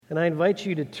And I invite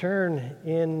you to turn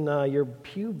in your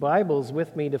pew Bibles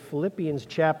with me to Philippians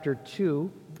chapter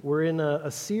 2. We're in a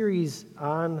series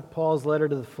on Paul's letter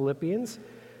to the Philippians.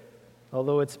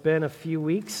 Although it's been a few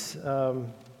weeks,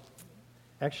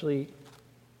 actually,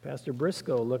 Pastor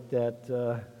Briscoe looked at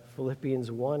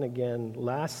Philippians 1 again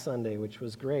last Sunday, which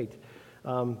was great.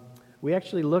 We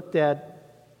actually looked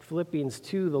at Philippians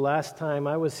 2 the last time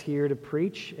I was here to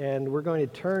preach, and we're going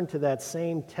to turn to that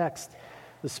same text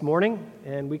this morning,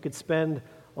 and we could spend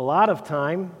a lot of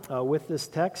time with this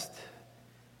text,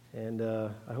 and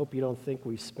I hope you don't think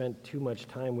we've spent too much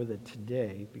time with it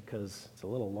today, because it's a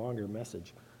little longer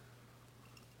message.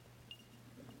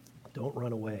 Don't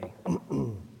run away.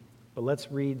 But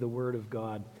let's read the Word of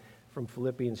God from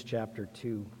Philippians chapter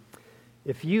 2.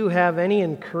 If you have any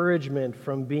encouragement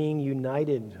from being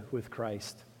united with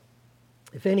Christ,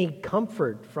 if any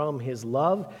comfort from His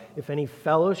love, if any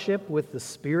fellowship with the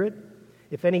Spirit,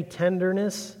 if any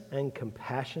tenderness and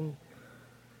compassion,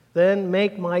 then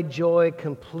make my joy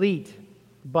complete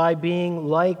by being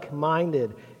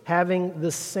like-minded, having the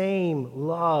same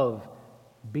love,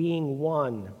 being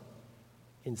one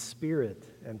in spirit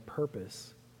and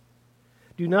purpose.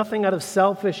 Do nothing out of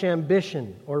selfish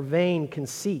ambition or vain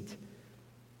conceit,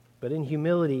 but in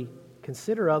humility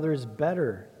consider others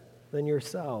better than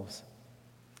yourselves.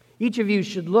 Each of you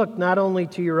should look not only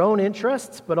to your own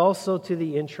interests, but also to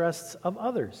the interests of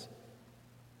others.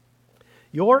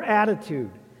 Your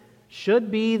attitude should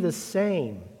be the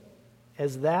same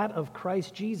as that of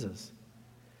Christ Jesus,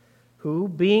 who,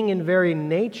 being in very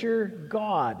nature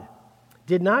God,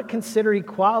 did not consider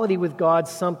equality with God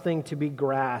something to be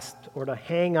grasped or to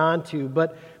hang on to,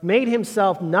 but made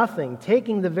himself nothing,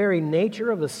 taking the very nature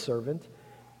of a servant,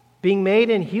 being made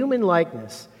in human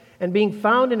likeness, and being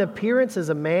found in appearance as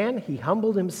a man, he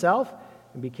humbled himself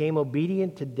and became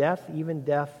obedient to death, even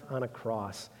death on a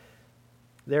cross.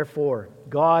 Therefore,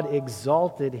 God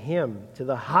exalted him to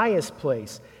the highest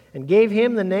place and gave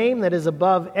him the name that is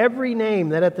above every name,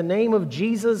 that at the name of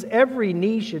Jesus every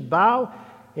knee should bow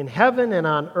in heaven and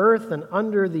on earth and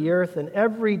under the earth, and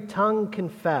every tongue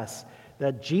confess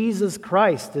that Jesus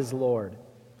Christ is Lord,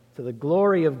 to the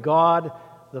glory of God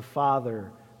the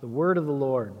Father. The word of the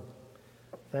Lord.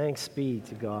 Thanks be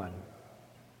to God.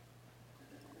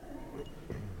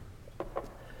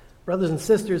 Brothers and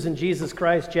sisters in Jesus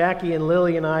Christ, Jackie and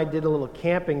Lily and I did a little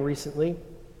camping recently.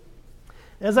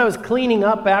 As I was cleaning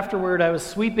up afterward, I was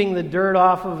sweeping the dirt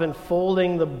off of and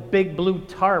folding the big blue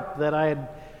tarp that I had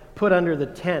put under the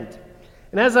tent.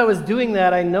 And as I was doing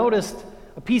that, I noticed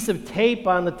a piece of tape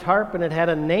on the tarp, and it had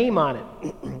a name on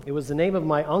it. It was the name of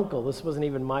my uncle. This wasn't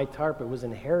even my tarp. It was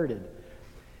inherited.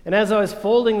 And as I was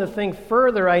folding the thing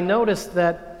further, I noticed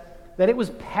that it was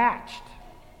patched.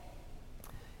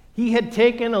 He had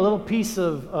taken a little piece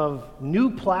of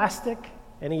new plastic,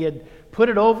 and he had put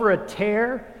it over a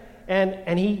tear,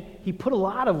 and he put a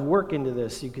lot of work into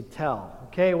this, you could tell.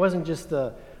 Okay, it wasn't just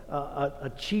a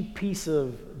cheap piece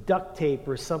of duct tape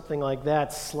or something like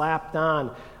that slapped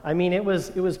on. I mean, it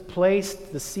was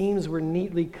placed, the seams were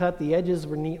neatly cut, the edges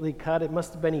were neatly cut. It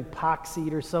must have been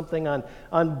epoxied or something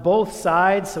on both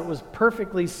sides, so it was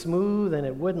perfectly smooth and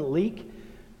it wouldn't leak.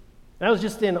 And I was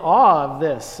just in awe of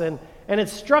this, and it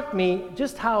struck me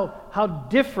just how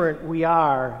different we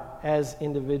are as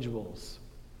individuals.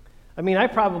 I mean, I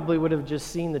probably would have just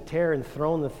seen the tear and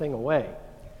thrown the thing away.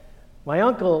 My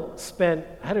uncle spent,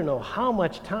 I don't know how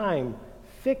much time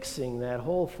fixing that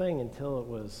whole thing until it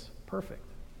was perfect.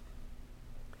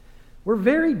 We're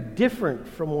very different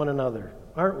from one another,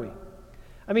 aren't we?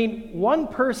 I mean, one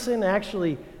person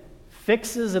actually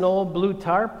fixes an old blue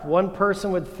tarp. One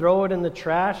person would throw it in the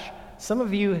trash. Some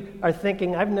of you are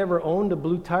thinking, I've never owned a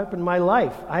blue tarp in my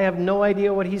life. I have no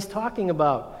idea what he's talking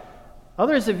about.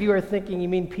 Others of you are thinking, you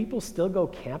mean people still go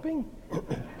camping?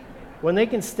 When they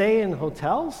can stay in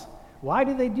hotels? Why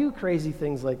do they do crazy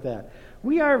things like that?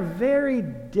 We are very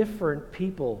different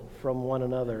people from one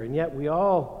another, and yet we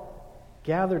all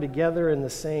gather together in the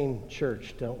same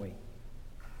church, don't we?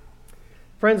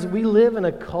 Friends, we live in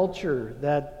a culture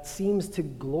that seems to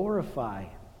glorify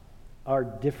our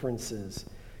differences.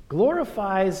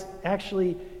 Glorifies,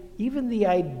 actually, even the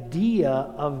idea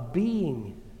of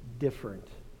being different,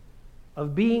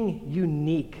 of being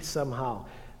unique somehow.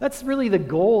 That's really the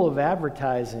goal of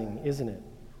advertising, isn't it?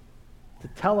 To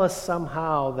tell us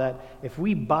somehow that if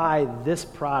we buy this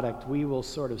product, we will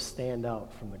sort of stand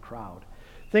out from the crowd.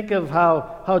 Think of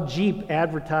how Jeep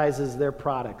advertises their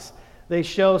products. They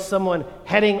show someone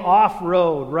heading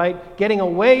off-road, right? Getting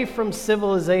away from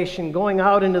civilization, going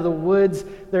out into the woods.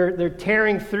 They're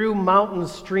tearing through mountain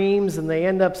streams, and they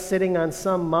end up sitting on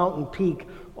some mountain peak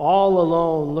all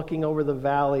alone, looking over the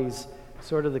valleys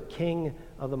sort of the king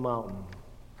of the mountain.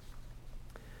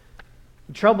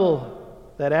 The trouble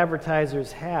that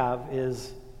advertisers have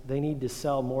is they need to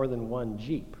sell more than one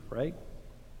Jeep, right?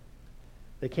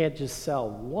 They can't just sell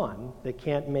one. They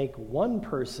can't make one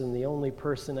person the only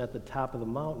person at the top of the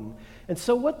mountain. And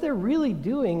so what they're really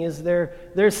doing is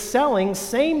they're selling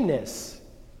sameness.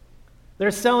 They're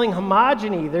selling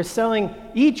homogeny. They're selling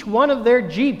each one of their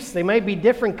Jeeps. They might be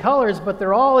different colors, but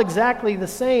they're all exactly the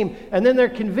same. And then they're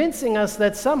convincing us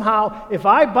that somehow, if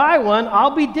I buy one,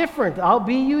 I'll be different. I'll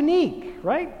be unique,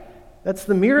 right? That's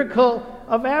the miracle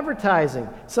of advertising.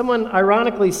 Someone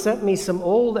ironically sent me some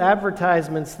old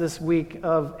advertisements this week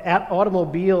of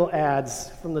automobile ads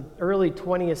from the early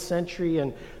 20th century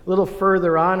and a little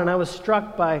further on, and I was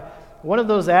struck by one of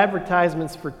those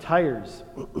advertisements for tires.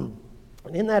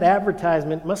 And in that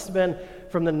advertisement, it must have been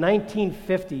from the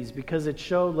 1950s, because it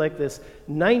showed like this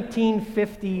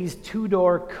 1950s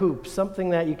two-door coupe, something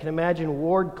that you can imagine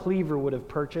Ward Cleaver would have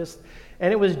purchased.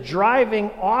 And it was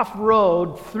driving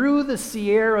off-road through the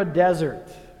Sierra Desert,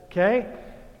 okay?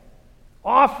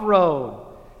 Off-road.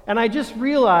 And I just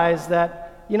realized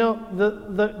that, you know,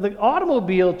 the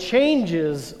automobile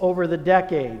changes over the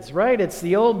decades, right? It's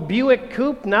the old Buick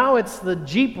Coupe, now it's the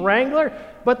Jeep Wrangler,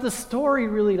 but the story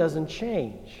really doesn't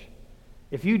change.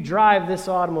 If you drive this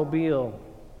automobile,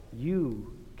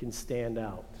 you can stand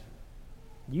out.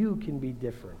 You can be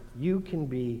different. You can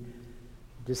be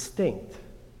distinct.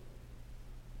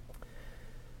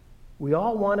 We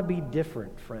all want to be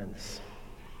different, friends.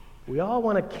 We all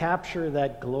want to capture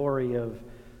that glory of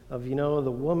you know,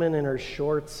 the woman in her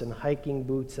shorts and hiking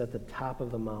boots at the top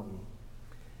of the mountain.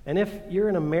 And if you're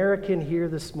an American here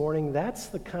this morning, that's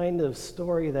the kind of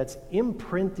story that's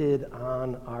imprinted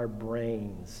on our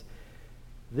brains.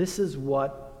 This is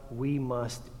what we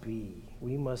must be.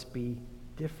 We must be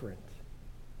different.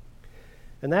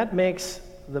 And that makes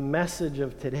the message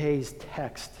of today's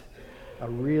text a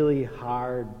really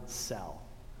hard sell.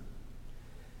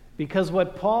 Because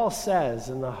what Paul says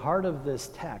in the heart of this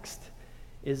text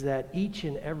is that each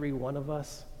and every one of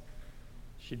us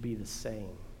should be the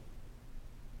same.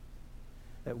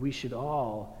 That we should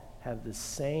all have the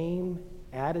same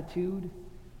attitude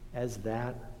as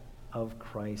that of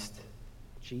Christ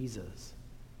Jesus.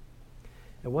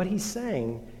 And what he's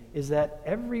saying is that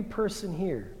every person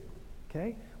here,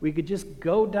 okay, we could just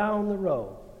go down the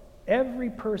row. Every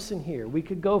person here, we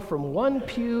could go from one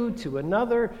pew to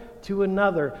another to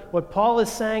another. What Paul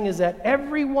is saying is that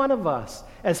every one of us,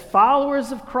 as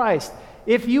followers of Christ,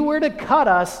 if you were to cut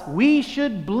us, we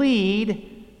should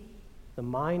bleed the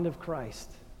mind of Christ.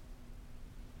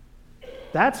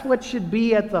 That's what should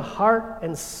be at the heart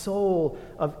and soul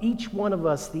of each one of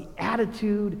us, the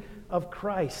attitude of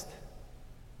Christ.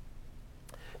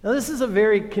 Now, this is a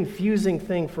very confusing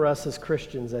thing for us as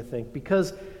Christians, I think,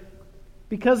 because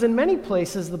in many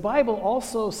places, the Bible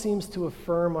also seems to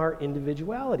affirm our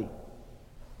individuality,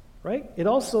 right? It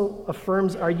also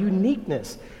affirms our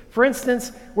uniqueness. For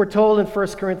instance, we're told in 1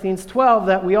 Corinthians 12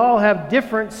 that we all have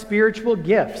different spiritual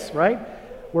gifts, right?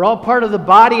 We're all part of the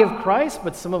body of Christ,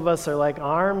 but some of us are like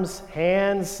arms,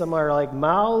 hands, some are like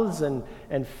mouths and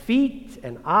feet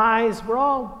and eyes. We're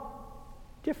all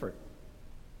different.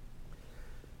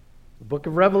 The book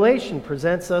of Revelation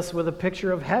presents us with a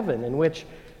picture of heaven in which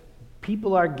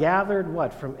people are gathered,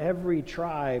 from every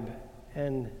tribe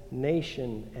and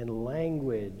nation and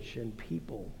language and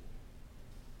people.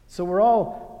 So we're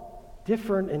all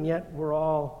different, and yet we're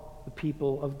all the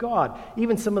people of God.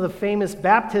 Even some of the famous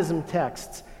baptism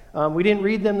texts, we didn't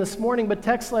read them this morning, but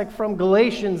texts like from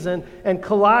Galatians and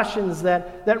Colossians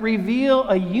that reveal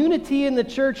a unity in the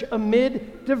church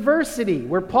amid diversity,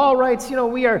 where Paul writes,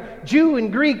 we are Jew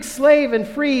and Greek, slave and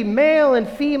free, male and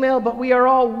female, but we are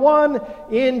all one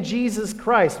in Jesus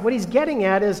Christ. What he's getting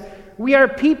at is we are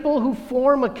people who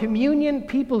form a communion,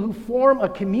 people who form a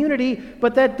community,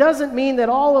 but that doesn't mean that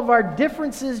all of our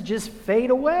differences just fade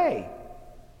away.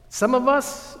 Some of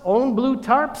us own blue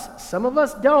tarps, some of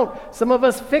us don't. Some of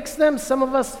us fix them, some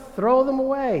of us throw them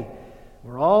away.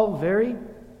 We're all very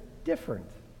different.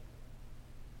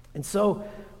 And so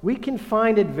we can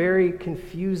find it very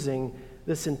confusing,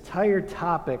 this entire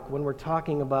topic, when we're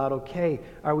talking about, okay,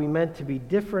 are we meant to be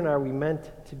different? Are we meant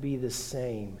to be the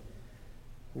same?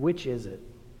 Which is it?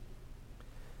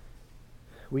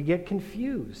 We get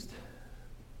confused.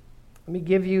 Let me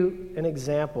give you an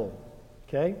example,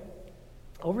 okay?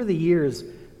 Over the years,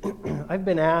 I've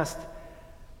been asked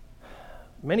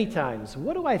many times,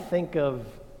 what do I think of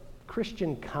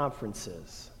Christian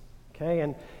conferences? Okay,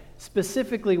 and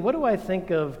specifically, what do I think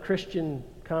of Christian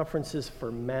conferences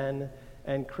for men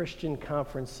and Christian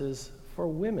conferences for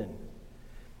women?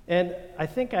 And I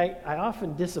think I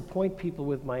often disappoint people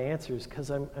with my answers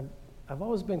because I've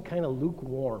always been kind of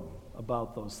lukewarm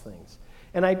about those things.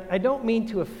 And I don't mean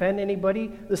to offend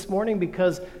anybody this morning,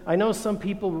 because I know some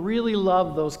people really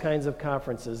love those kinds of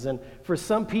conferences. And for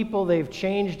some people, they've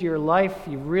changed your life.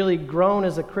 You've really grown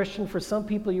as a Christian. For some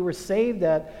people, you were saved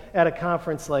at a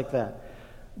conference like that.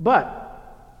 But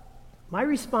my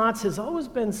response has always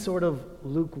been sort of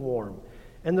lukewarm.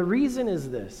 And the reason is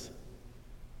this.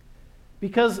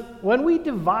 Because when we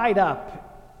divide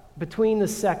up between the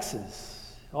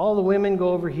sexes, all the women go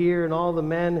over here and all the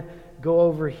men go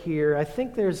over here, I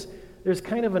think there's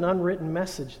kind of an unwritten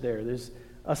message there. There's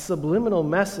a subliminal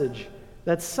message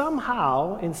that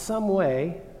somehow, in some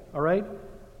way, all right,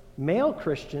 male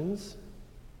Christians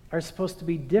are supposed to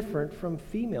be different from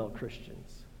female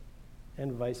Christians,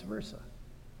 and vice versa.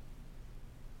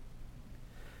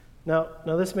 Now,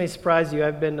 this may surprise you.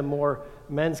 I've been to more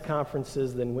men's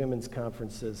conferences than women's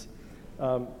conferences,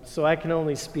 so I can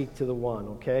only speak to the one,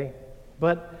 okay?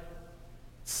 But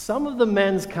some of the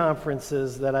men's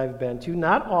conferences that I've been to,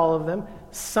 not all of them,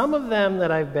 some of them that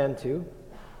I've been to,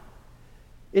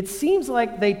 it seems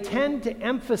like they tend to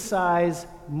emphasize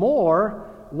more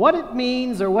what it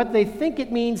means or what they think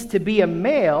it means to be a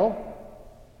male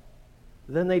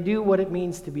than they do what it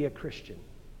means to be a Christian.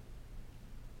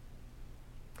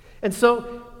 And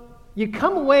so you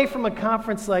come away from a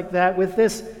conference like that with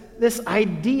this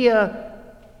idea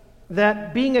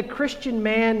that being a Christian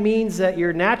man means that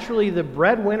you're naturally the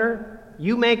breadwinner,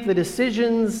 you make the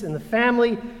decisions in the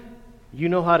family, you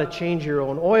know how to change your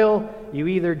own oil, you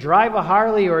either drive a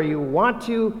Harley or you want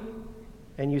to,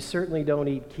 and you certainly don't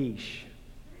eat quiche.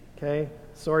 Okay?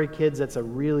 Sorry, kids, that's a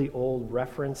really old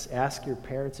reference. Ask your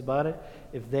parents about it.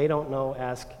 If they don't know,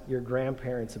 ask your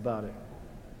grandparents about it.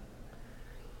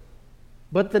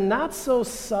 But the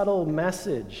not-so-subtle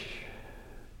message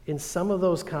in some of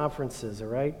those conferences, all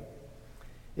right,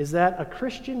 is that a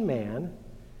Christian man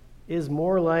is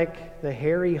more like the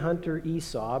hairy hunter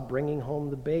Esau bringing home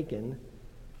the bacon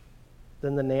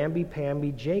than the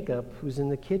namby-pamby Jacob who's in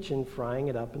the kitchen frying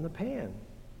it up in the pan.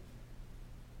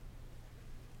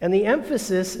 And the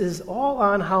emphasis is all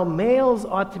on how males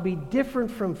ought to be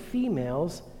different from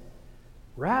females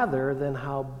rather than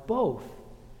how both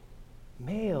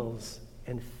males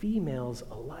and females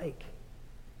alike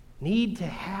need to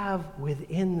have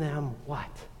within them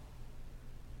what?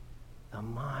 The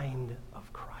mind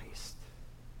of Christ.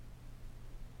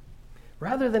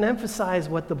 Rather than emphasize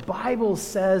what the Bible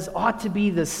says ought to be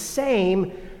the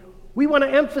same, we want to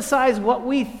emphasize what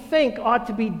we think ought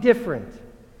to be different.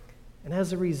 And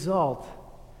as a result,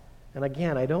 and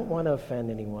again, I don't want to offend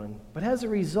anyone, but as a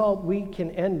result, we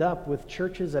can end up with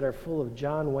churches that are full of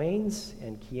John Waynes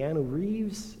and Keanu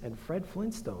Reeves and Fred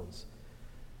Flintstones,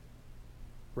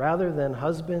 rather than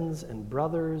husbands and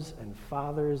brothers and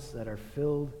fathers that are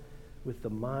filled with the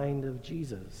mind of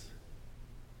Jesus.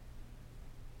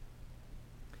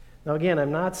 Now again,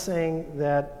 I'm not saying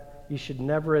that you should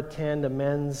never attend a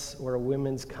men's or a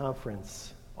women's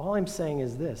conference. All I'm saying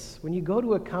is this: when you go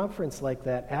to a conference like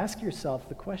that, ask yourself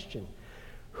the question,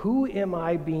 who am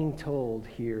I being told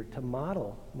here to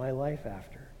model my life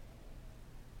after?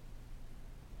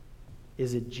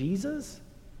 Is it Jesus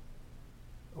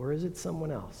or is it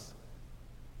someone else?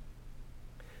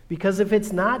 Because if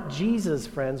it's not Jesus,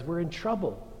 friends, we're in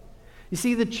trouble. You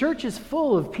see, the church is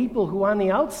full of people who on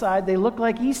the outside they look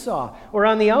like Esau, or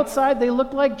on the outside they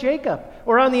look like Jacob,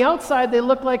 or on the outside they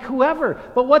look like whoever.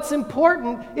 But what's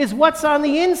important is what's on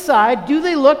the inside. Do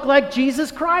they look like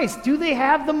Jesus Christ? Do they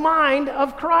have the mind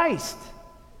of Christ?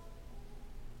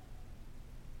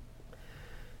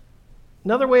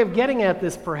 Another way of getting at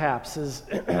this, perhaps, is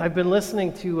I've been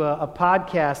listening to a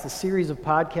podcast, a series of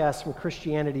podcasts from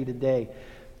Christianity Today,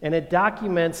 and it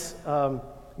documents,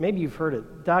 maybe you've heard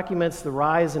it, documents the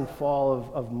rise and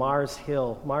fall of Mars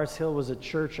Hill. Mars Hill was a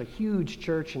church, a huge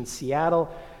church in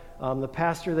Seattle. The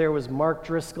pastor there was Mark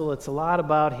Driscoll. It's a lot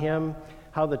about him,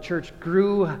 how the church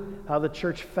grew, how the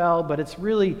church fell, but it's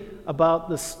really about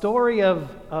the story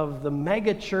of the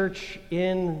mega church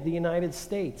in the United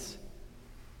States,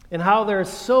 and how there are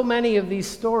so many of these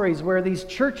stories where these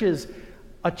churches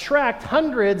attract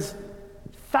hundreds,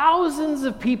 thousands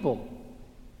of people.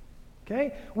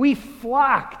 Okay? We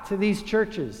flock to these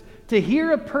churches to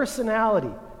hear a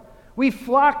personality. We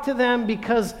flock to them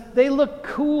because they look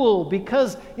cool,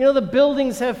 because, the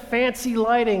buildings have fancy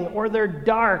lighting, or they're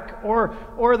dark,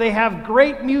 or they have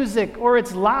great music, or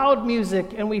it's loud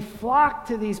music, and we flock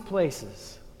to these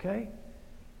places, okay?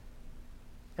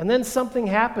 And then something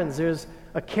happens. There's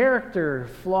a character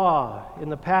flaw in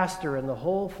the pastor, and the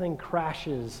whole thing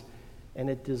crashes, and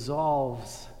it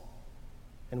dissolves.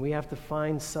 and we have to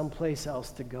find someplace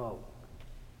else to go.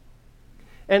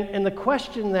 And the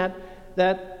question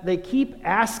that they keep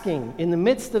asking in the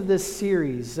midst of this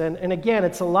series, and again,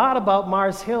 it's a lot about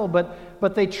Mars Hill,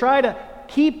 but they try to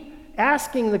keep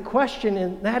asking the question,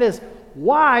 and that is,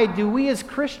 why do we as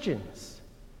Christians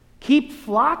keep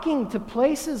flocking to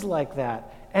places like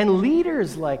that and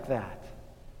leaders like that?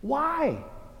 Why?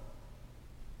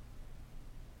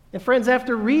 And friends,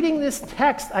 after reading this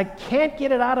text, I can't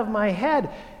get it out of my head,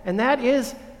 and that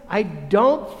is, I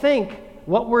don't think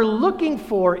what we're looking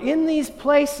for in these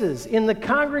places, in the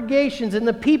congregations, in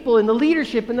the people, in the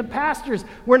leadership, in the pastors,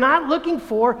 we're not looking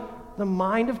for the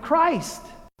mind of Christ.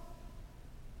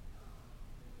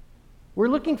 We're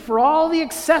looking for all the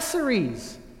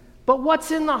accessories. But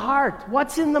what's in the heart?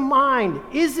 What's in the mind?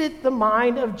 Is it the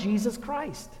mind of Jesus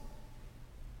Christ?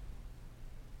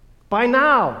 By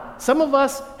now, some of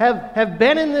us have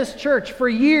been in this church for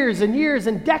years and years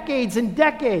and decades and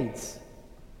decades.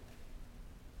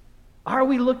 Are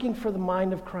we looking for the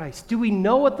mind of Christ? Do we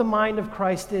know what the mind of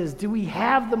Christ is? Do we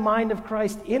have the mind of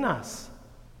Christ in us?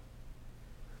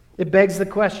 It begs the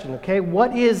question, okay,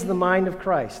 what is the mind of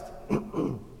Christ?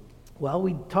 Well,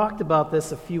 we talked about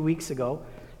this a few weeks ago.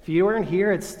 If you weren't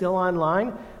here, it's still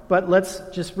online, but let's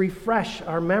just refresh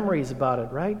our memories about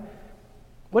it, right?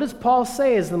 What does Paul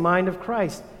say is the mind of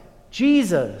Christ?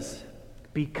 Jesus,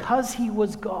 because he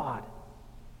was God,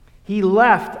 he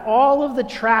left all of the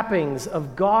trappings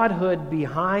of godhood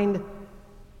behind,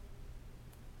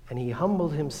 and he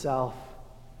humbled himself,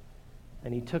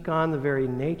 and he took on the very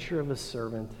nature of a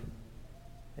servant,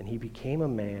 and he became a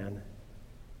man,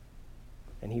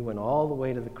 and he went all the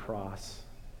way to the cross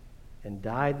and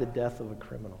died the death of a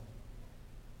criminal.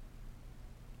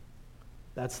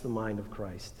 That's the mind of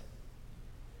Christ.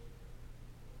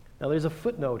 Now there's a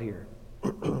footnote here,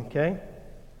 okay?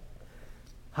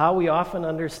 How we often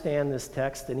understand this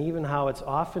text and even how it's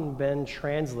often been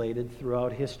translated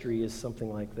throughout history is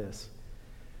something like this.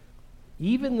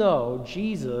 Even though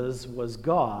Jesus was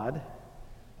God,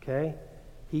 okay,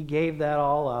 he gave that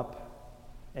all up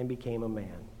and became a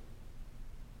man.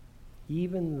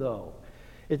 Even though.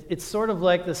 It's sort of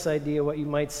like this idea, what you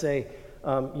might say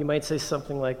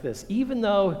something like this. Even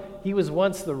though he was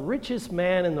once the richest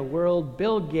man in the world,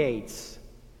 Bill Gates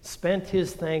spent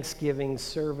his Thanksgiving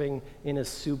serving in a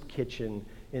soup kitchen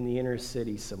in the inner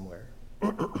city somewhere.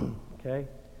 Okay?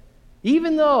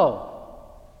 Even though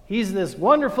he's this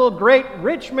wonderful, great,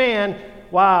 rich man,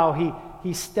 wow,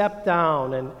 he stepped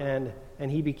down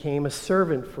and he became a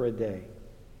servant for a day.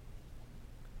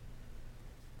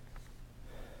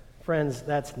 Friends,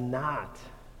 that's not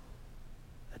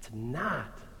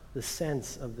the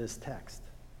sense of this text.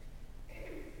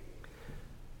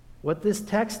 What this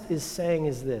text is saying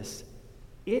is this: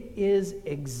 it is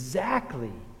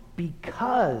exactly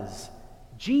because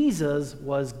Jesus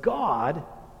was God,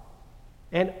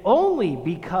 and only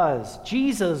because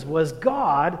Jesus was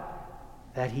God,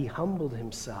 that he humbled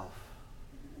himself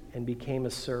and became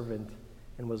a servant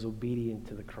and was obedient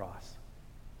to the cross.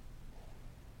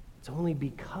 It's only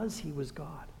because he was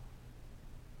God.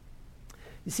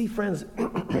 You see, friends,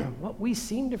 what we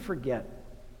seem to forget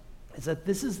is that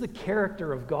this is the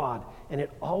character of God, and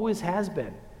it always has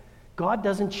been. God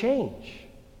doesn't change.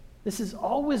 This has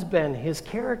always been his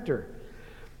character.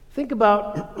 Think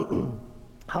about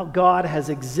how God has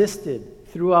existed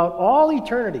throughout all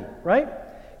eternity, right?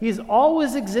 He has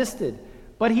always existed,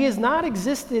 but he has not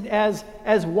existed as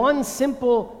one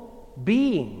simple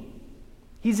being.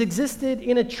 He's existed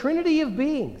in a trinity of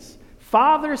beings,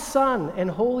 Father, Son, and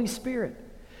Holy Spirit.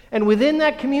 And within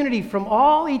that community, from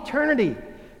all eternity,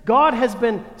 God has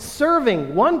been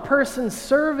serving, one person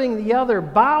serving the other,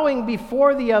 bowing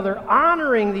before the other,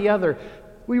 honoring the other.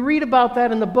 We read about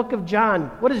that in the book of John.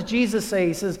 What does Jesus say?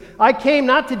 He says, I came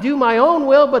not to do my own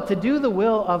will, but to do the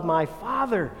will of my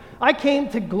Father. I came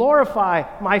to glorify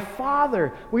my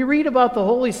Father. We read about the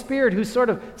Holy Spirit who sort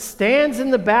of stands in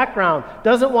the background,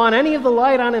 doesn't want any of the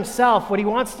light on himself. What he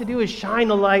wants to do is shine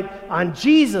the light on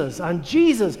Jesus, on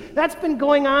Jesus. That's been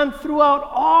going on throughout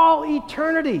all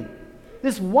eternity.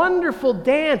 This wonderful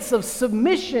dance of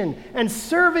submission and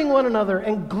serving one another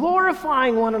and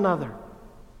glorifying one another.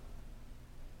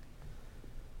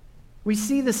 We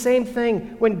see the same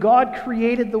thing when God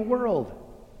created the world,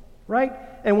 right?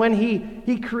 And when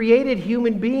he created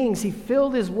human beings, he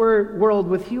filled his world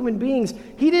with human beings.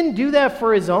 He didn't do that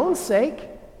for his own sake.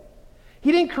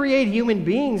 He didn't create human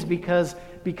beings because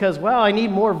well, I need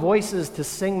more voices to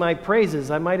sing my praises.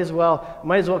 I might as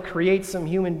well create some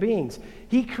human beings.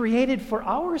 He created for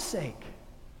our sake.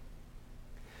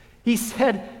 He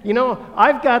said,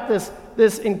 I've got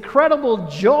this incredible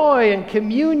joy and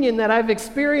communion that I've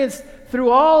experienced through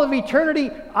all of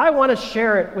eternity, I want to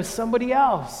share it with somebody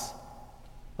else.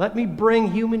 Let me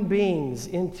bring human beings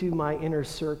into my inner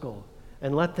circle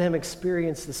and let them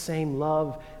experience the same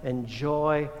love and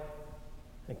joy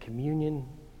and communion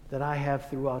that I have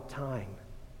throughout time.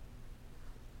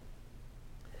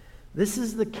 This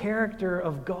is the character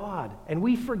of God, and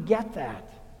we forget that.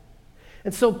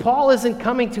 And so Paul isn't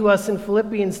coming to us in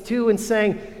Philippians 2 and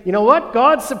saying, you know what,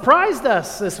 God surprised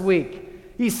us this week.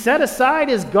 He set aside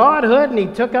his godhood and he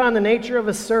took on the nature of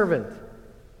a servant.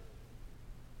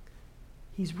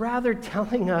 He's rather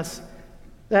telling us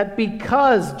that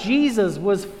because Jesus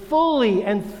was fully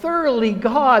and thoroughly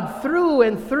God through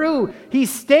and through, he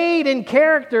stayed in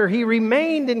character, he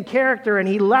remained in character, and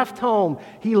he left home,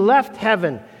 he left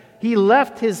heaven, he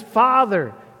left his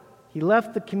Father, he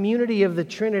left the community of the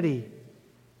Trinity,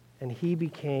 and he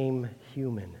became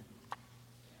human.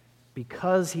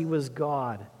 Because he was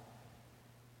God,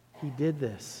 he did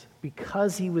this.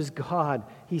 Because he was God,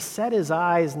 he set his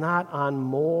eyes not on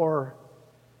more,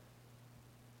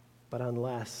 but on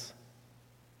less.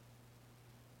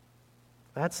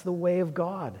 That's the way of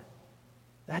God.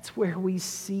 That's where we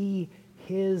see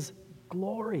his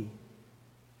glory.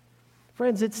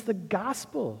 Friends, it's the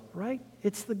gospel, right?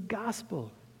 It's the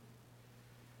gospel.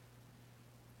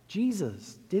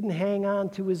 Jesus didn't hang on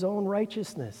to his own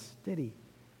righteousness, did he?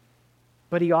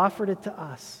 But he offered it to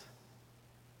us.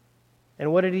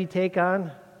 And what did he take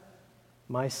on?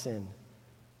 My sin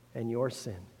and your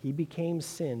sin. He became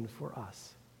sin for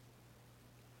us.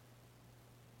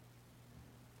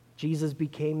 Jesus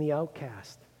became the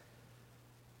outcast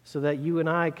so that you and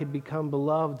I could become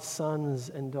beloved sons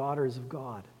and daughters of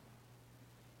God.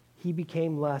 He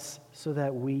became less so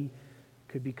that we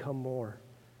could become more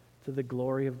to the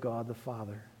glory of God the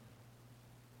Father.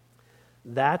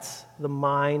 That's the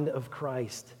mind of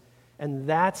Christ. And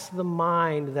that's the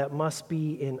mind that must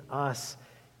be in us.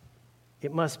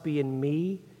 It must be in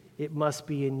me. It must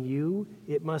be in you.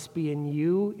 It must be in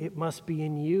you. It must be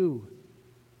in you.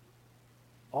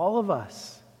 All of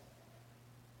us.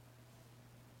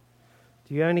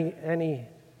 Do you have any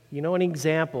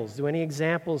examples? Do any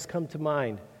examples come to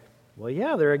mind? Well,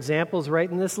 yeah, there are examples right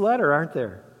in this letter, aren't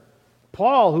there?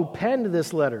 Paul, who penned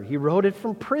this letter, he wrote it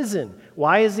from prison.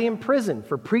 Why is he in prison?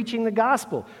 For preaching the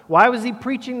gospel. Why was he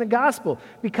preaching the gospel?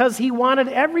 Because he wanted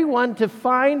everyone to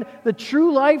find the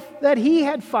true life that he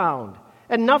had found,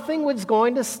 and nothing was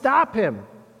going to stop him.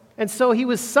 And so he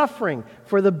was suffering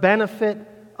for the benefit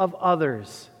of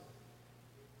others.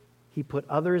 He put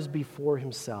others before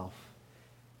himself.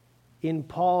 In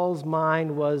Paul's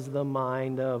mind was the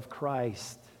mind of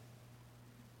Christ.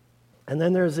 And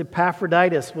then there's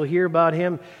Epaphroditus. We'll hear about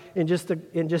him in just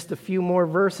a few more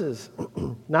verses.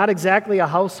 Not exactly a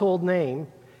household name.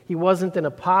 He wasn't an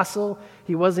apostle.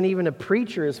 He wasn't even a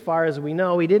preacher as far as we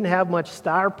know. He didn't have much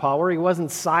star power. He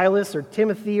wasn't Silas or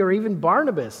Timothy or even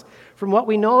Barnabas. From what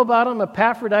we know about him,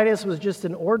 Epaphroditus was just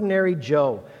an ordinary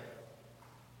Joe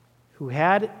who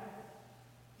had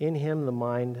in him the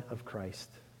mind of Christ.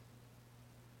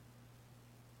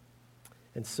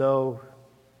 And so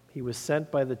he was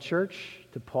sent by the church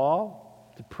to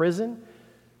Paul, to prison,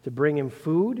 to bring him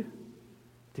food,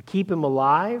 to keep him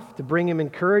alive, to bring him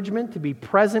encouragement, to be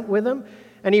present with him.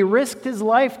 And he risked his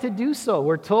life to do so.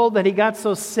 We're told that he got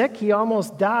so sick he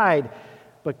almost died.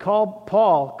 But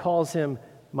Paul calls him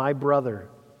my brother,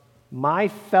 my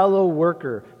fellow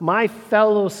worker, my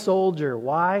fellow soldier.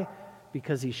 Why?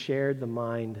 Because he shared the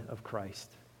mind of Christ.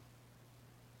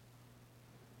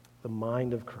 The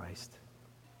mind of Christ.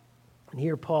 And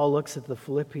here Paul looks at the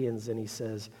Philippians and he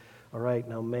says, all right,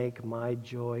 now make my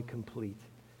joy complete.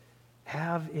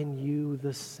 Have in you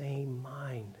the same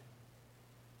mind.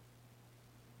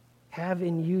 Have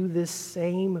in you this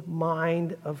same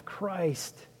mind of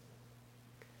Christ.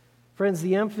 Friends,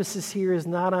 the emphasis here is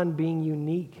not on being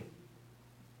unique.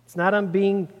 It's not on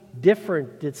being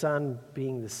different. It's on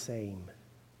being the same.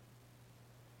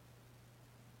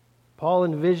 Paul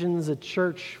envisions a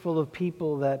church full of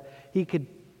people that he could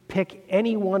pick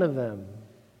any one of them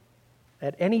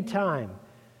at any time,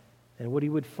 and what he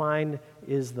would find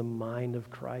is the mind of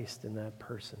Christ in that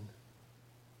person.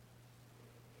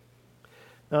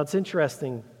 Now, it's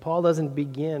interesting. Paul doesn't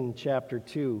begin chapter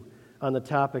 2 on the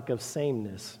topic of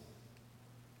sameness.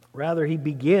 Rather, he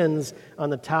begins on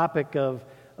the topic of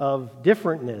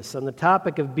differentness, on the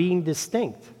topic of being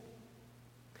distinct.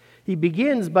 He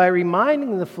begins by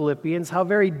reminding the Philippians how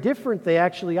very different they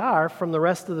actually are from the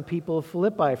rest of the people of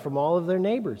Philippi, from all of their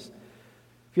neighbors.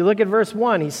 If you look at verse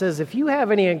 1, he says, if you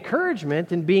have any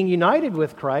encouragement in being united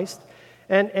with Christ,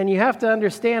 And you have to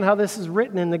understand how this is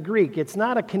written in the Greek. It's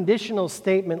not a conditional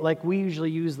statement like we usually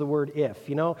use the word if.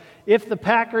 If the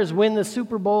Packers win the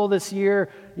Super Bowl this year,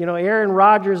 Aaron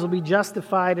Rodgers will be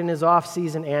justified in his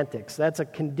off-season antics. That's a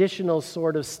conditional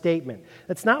sort of statement.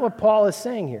 That's not what Paul is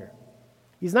saying here.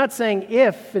 He's not saying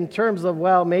if in terms of,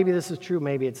 well, maybe this is true,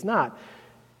 maybe it's not.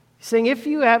 He's saying if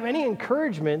you have any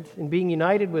encouragement in being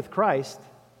united with Christ,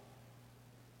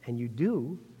 and you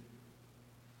do,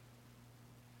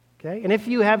 okay? And if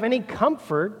you have any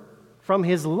comfort from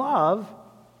his love,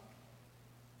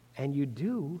 and you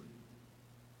do,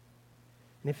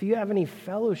 and if you have any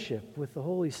fellowship with the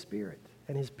Holy Spirit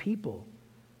and his people,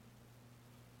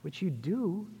 which you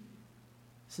do,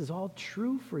 this is all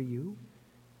true for you.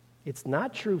 It's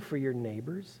not true for your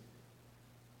neighbors.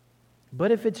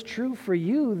 But if it's true for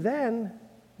you, then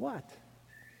what?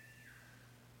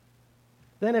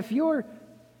 Then if you're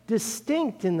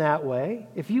distinct in that way,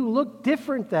 if you look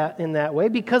different in that way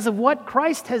because of what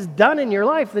Christ has done in your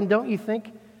life, then don't you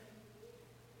think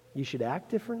you should act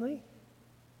differently?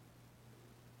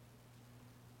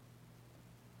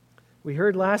 We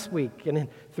heard last week and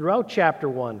throughout chapter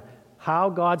 1 how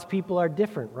God's people are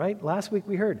different, right? Last week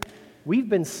we heard we've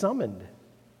been summoned.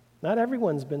 Not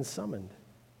everyone's been summoned.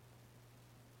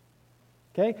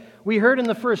 Okay? We heard in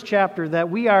the first chapter that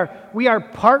we are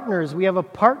partners. We have a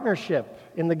partnership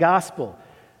in the gospel.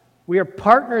 We are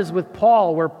partners with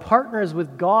Paul. We're partners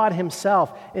with God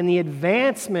himself in the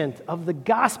advancement of the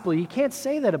gospel. You can't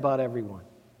say that about everyone.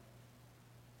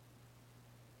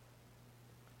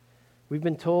 We've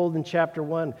been told in chapter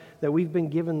 1 that we've been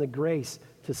given the grace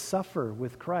to suffer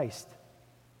with Christ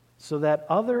so that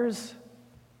others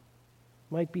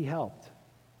might be helped,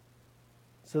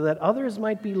 so that others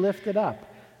might be lifted up.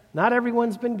 Not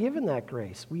everyone's been given that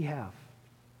grace. We have.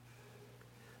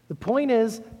 The point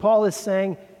is, Paul is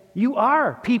saying, you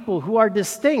are people who are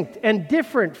distinct and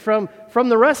different from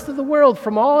the rest of the world,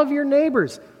 from all of your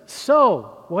neighbors.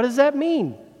 So, what does that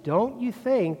mean? Don't you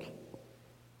think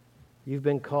you've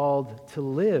been called to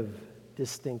live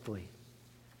distinctly?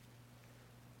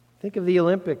 Think of the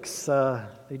Olympics.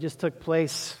 They just took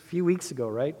place a few weeks ago,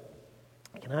 right?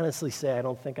 I can honestly say I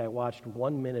don't think I watched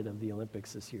 1 minute of the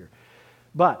Olympics this year.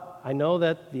 But I know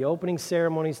that the opening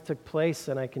ceremonies took place,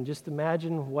 and I can just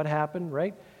imagine what happened,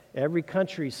 right? Every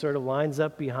country sort of lines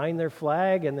up behind their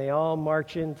flag, and they all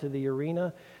march into the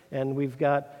arena. And we've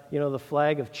got, the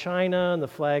flag of China, and the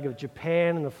flag of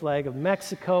Japan, and the flag of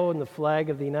Mexico, and the flag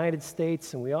of the United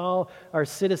States, and we all are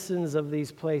citizens of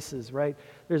these places, right?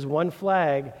 There's one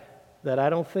flag that I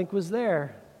don't think was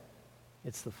there.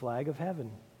 It's the flag of heaven.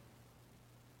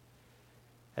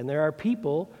 And there are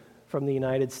people from the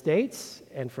United States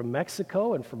and from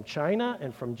Mexico and from China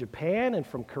and from Japan and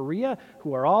from Korea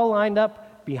who are all lined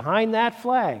up behind that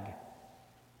flag.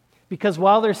 Because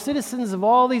while they're citizens of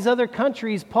all these other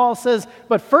countries, Paul says,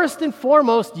 but first and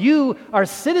foremost, you are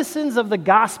citizens of the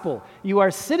gospel. You are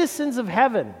citizens of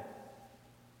heaven.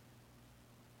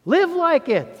 Live like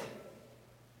it.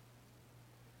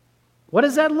 What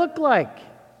does that look like?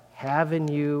 Have in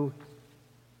you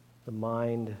the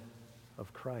mind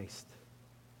of Christ.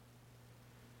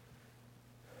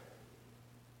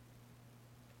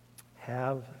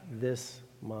 Have this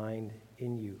mind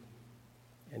in you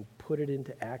and put it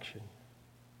into action.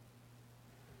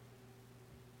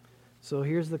 So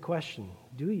here's the question.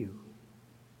 Do you?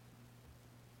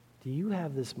 Do you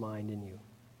have this mind in you?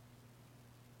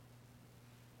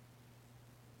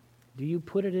 Do you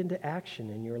put it into action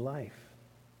in your life?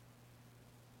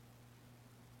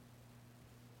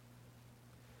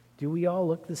 Do we all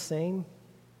look the same?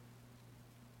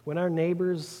 When our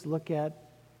neighbors look at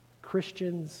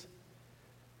Christians,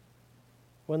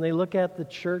 when they look at the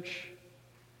church,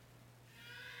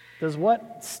 does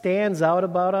what stands out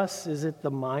about us, is it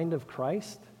the mind of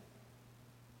Christ?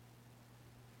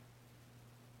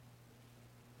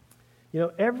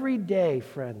 Every day,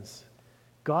 friends,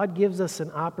 God gives us an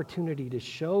opportunity to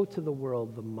show to the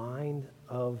world the mind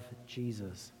of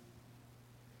Jesus.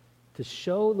 To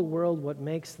show the world what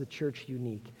makes the church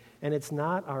unique. And it's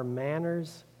not our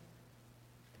manners,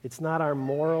 it's not our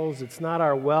morals, it's not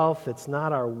our wealth, it's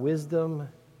not our wisdom.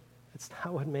 It's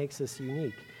not what makes us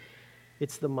unique.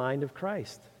 It's the mind of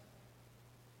Christ.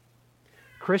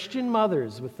 Christian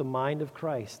mothers with the mind of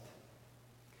Christ.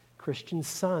 Christian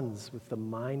sons with the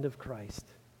mind of Christ.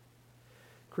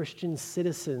 Christian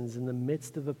citizens in the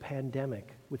midst of a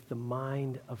pandemic with the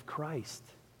mind of Christ.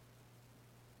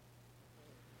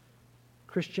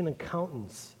 Christian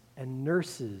accountants and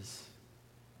nurses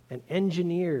and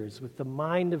engineers with the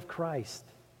mind of Christ.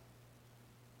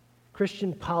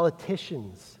 Christian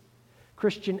politicians,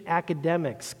 Christian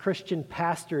academics, Christian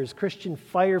pastors, Christian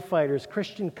firefighters,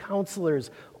 Christian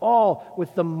counselors, all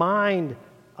with the mind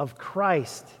of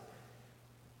Christ.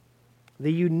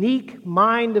 The unique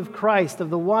mind of Christ, of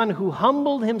the one who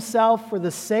humbled himself for the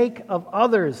sake of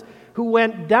others, who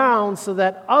went down so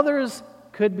that others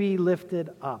could be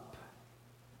lifted up.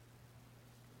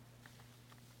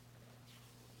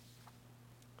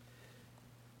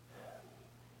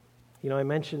 You know, I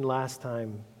mentioned last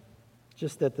time,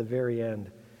 just at the very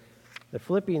end, that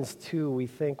Philippians 2, we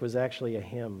think, was actually a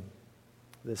hymn,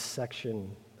 this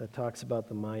section that talks about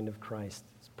the mind of Christ.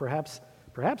 Perhaps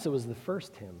it was the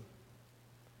first hymn.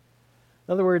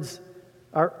 In other words,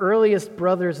 our earliest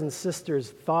brothers and sisters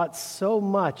thought so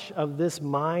much of this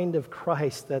mind of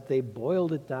Christ that they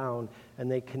boiled it down and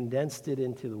they condensed it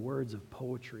into the words of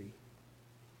poetry.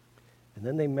 And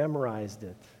then they memorized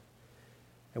it.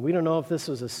 And we don't know if this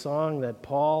was a song that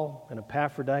Paul and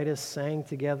Epaphroditus sang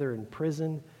together in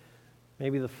prison.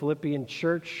 Maybe the Philippian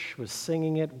church was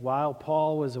singing it while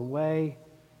Paul was away.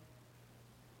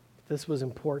 This was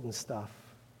important stuff.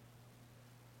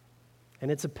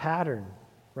 And it's a pattern,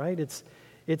 right? It's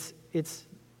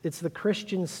the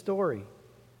Christian story.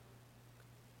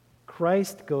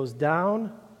 Christ goes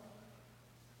down.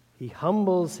 He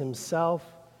humbles himself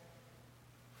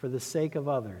for the sake of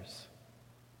others.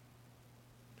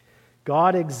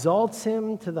 God exalts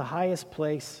him to the highest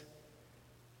place,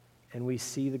 and we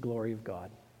see the glory of God.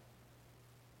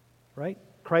 Right?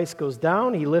 Christ goes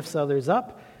down, he lifts others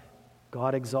up.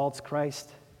 God exalts Christ,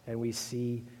 and we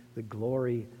see the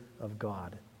glory of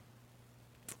God.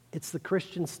 It's the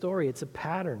Christian story. It's a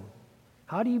pattern.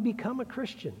 How do you become a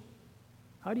Christian?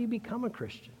 How do you become a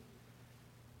Christian?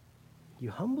 You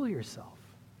humble yourself.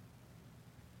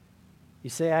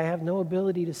 You say, I have no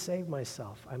ability to save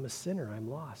myself. I'm a sinner. I'm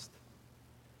lost.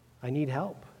 I need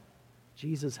help.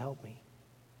 Jesus, help me.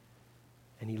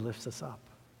 And he lifts us up.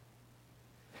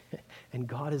 And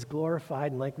God is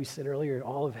glorified, and like we said earlier,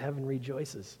 all of heaven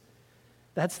rejoices.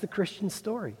 That's the Christian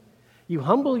story. You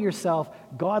humble yourself,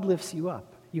 God lifts you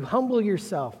up. You humble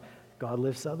yourself, God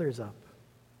lifts others up.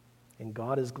 And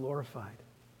God is glorified.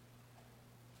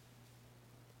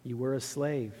 You were a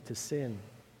slave to sin.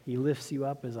 He lifts you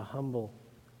up as a humble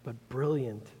but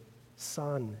brilliant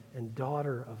son and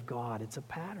daughter of God. It's a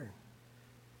pattern.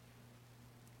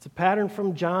 It's a pattern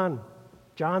from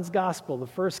John's gospel, the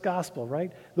first gospel,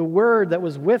 right? The Word that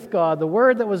was with God, the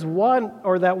Word that was one,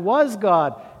 or that was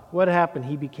God. What happened?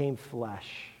 He became flesh.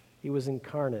 He was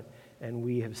incarnate, and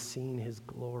we have seen his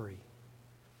glory.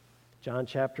 John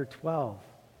chapter 12.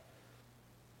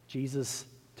 Jesus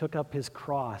took up his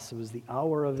cross. It was the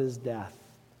hour of his death.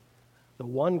 The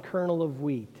one kernel of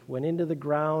wheat went into the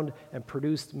ground and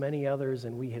produced many others,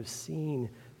 and we have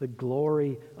seen the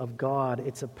glory of God.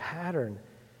 It's a pattern,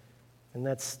 and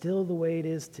that's still the way it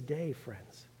is today,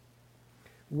 friends.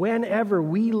 Whenever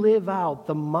we live out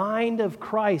the mind of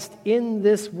Christ in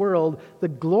this world, the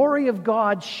glory of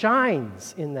God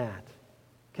shines in that.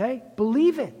 Okay?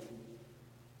 Believe it.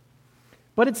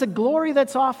 But it's a glory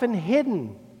that's often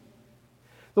hidden.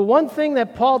 The one thing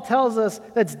that Paul tells us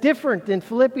that's different in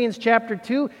Philippians chapter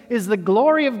 2 is the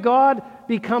glory of God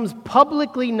becomes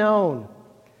publicly known.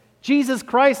 Jesus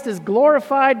Christ is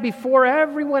glorified before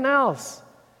everyone else,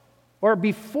 or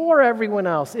before everyone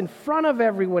else, in front of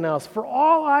everyone else, for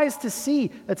all eyes to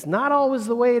see. That's not always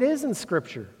the way it is in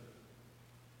Scripture.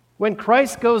 When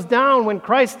Christ goes down, when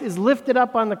Christ is lifted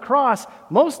up on the cross,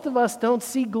 most of us don't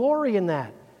see glory in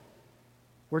that.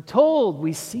 We're told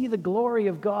we see the glory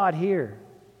of God here.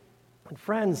 And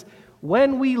friends,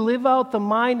 when we live out the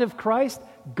mind of Christ,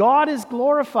 God is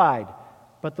glorified,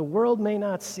 but the world may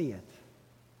not see it.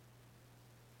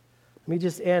 Let me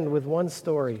just end with one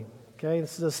story. Okay,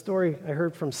 this is a story I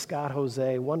heard from Scott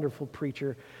Jose, wonderful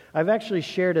preacher. I've actually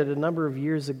shared it a number of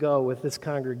years ago with this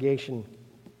congregation,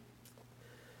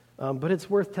 but it's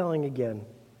worth telling again.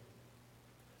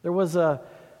 There was a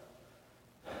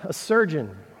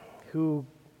surgeon who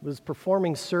was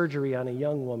performing surgery on a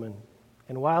young woman,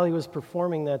 and while he was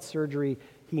performing that surgery,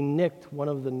 he nicked one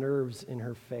of the nerves in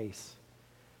her face.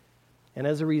 And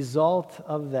as a result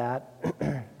of that,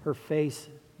 her face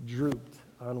drooped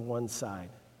on one side.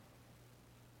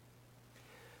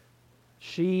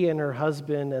 She and her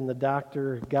husband and the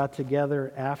doctor got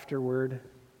together after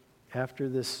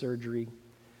this surgery,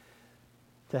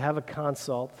 to have a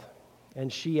consult,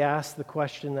 and she asked the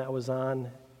question that was on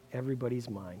everybody's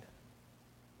mind.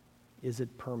 Is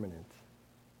it permanent?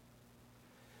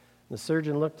 The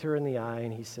surgeon looked her in the eye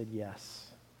and he said, yes.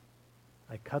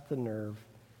 I cut the nerve.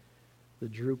 The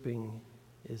drooping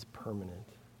is permanent.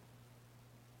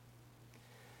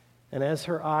 And as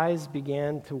her eyes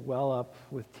began to well up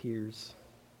with tears,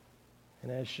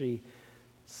 and as she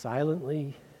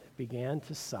silently began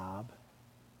to sob,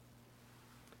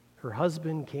 her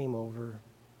husband came over,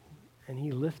 and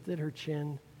he lifted her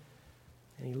chin,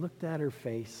 and he looked at her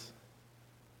face,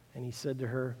 and he said to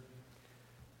her,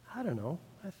 "I don't know,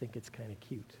 I think it's kind of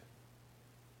cute."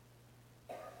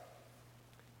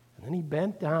 And then he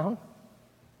bent down,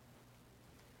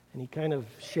 and he kind of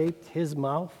shaped his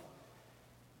mouth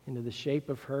into the shape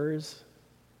of hers,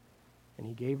 and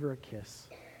he gave her a kiss.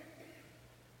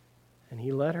 And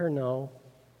he let her know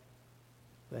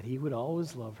that he would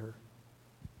always love her,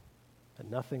 that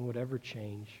nothing would ever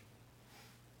change,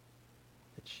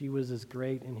 that she was as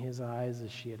great in his eyes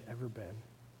as she had ever been.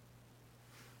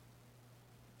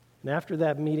 And after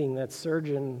that meeting, that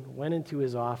surgeon went into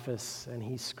his office and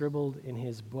he scribbled in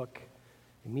his book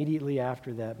immediately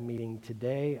after that meeting,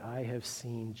 "Today I have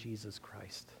seen Jesus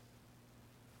Christ.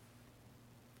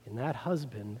 In that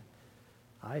husband,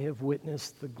 I have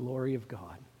witnessed the glory of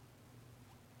God."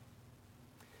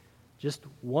 Just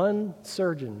one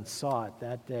surgeon saw it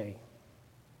that day.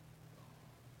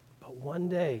 But one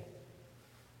day,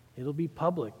 it'll be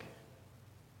public.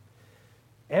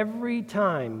 Every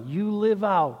time you live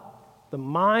out the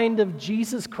mind of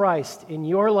Jesus Christ in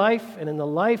your life and in the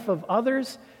life of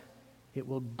others, it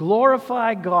will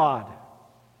glorify God,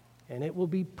 and it will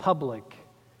be public,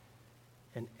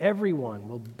 and everyone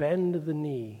will bend the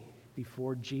knee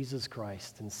before Jesus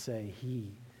Christ and say,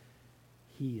 He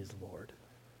is Lord.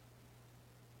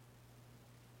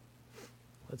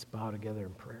 Let's bow together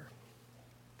in prayer.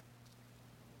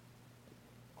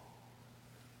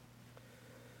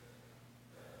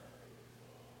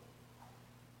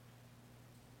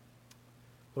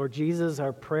 Lord Jesus,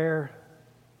 our prayer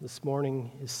this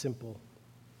morning is simple.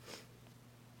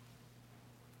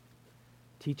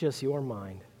 Teach us your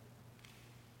mind.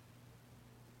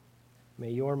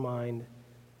 May your mind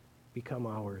become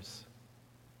ours.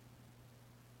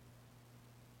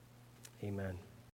 Amen.